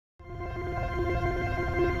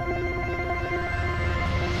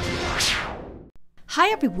Hi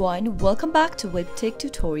everyone, welcome back to Webtech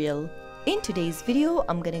Tutorial. In today's video,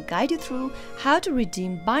 I'm gonna guide you through how to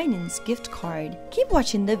redeem Binance gift card. Keep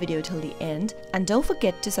watching the video till the end and don't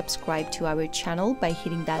forget to subscribe to our channel by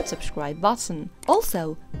hitting that subscribe button.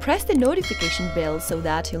 Also, press the notification bell so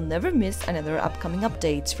that you'll never miss another upcoming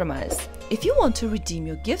updates from us. If you want to redeem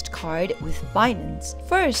your gift card with Binance,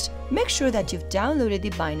 first, make sure that you've downloaded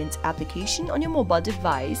the Binance application on your mobile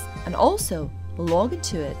device and also log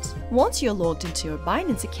into it. Once you're logged into your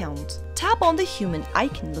Binance account, tap on the human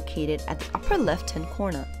icon located at the upper left-hand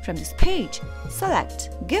corner. From this page, select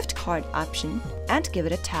Gift Card option and give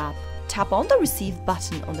it a tap. Tap on the Receive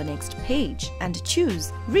button on the next page and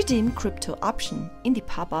choose Redeem Crypto option in the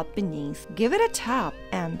pop-up beneath. Give it a tap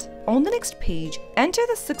and on the next page, enter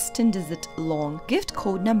the 16-digit long gift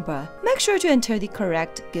code number. Make sure to enter the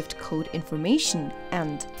correct gift code information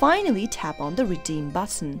and finally tap on the Redeem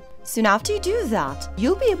button. Soon after you do that,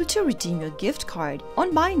 you'll be able to redeem your gift card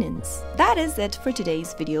on Binance. That is it for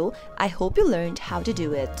today's video. I hope you learned how to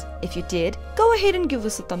do it. If you did, go ahead and give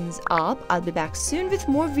us a thumbs up. I'll be back soon with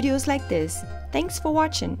more videos like this. Thanks for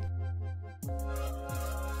watching.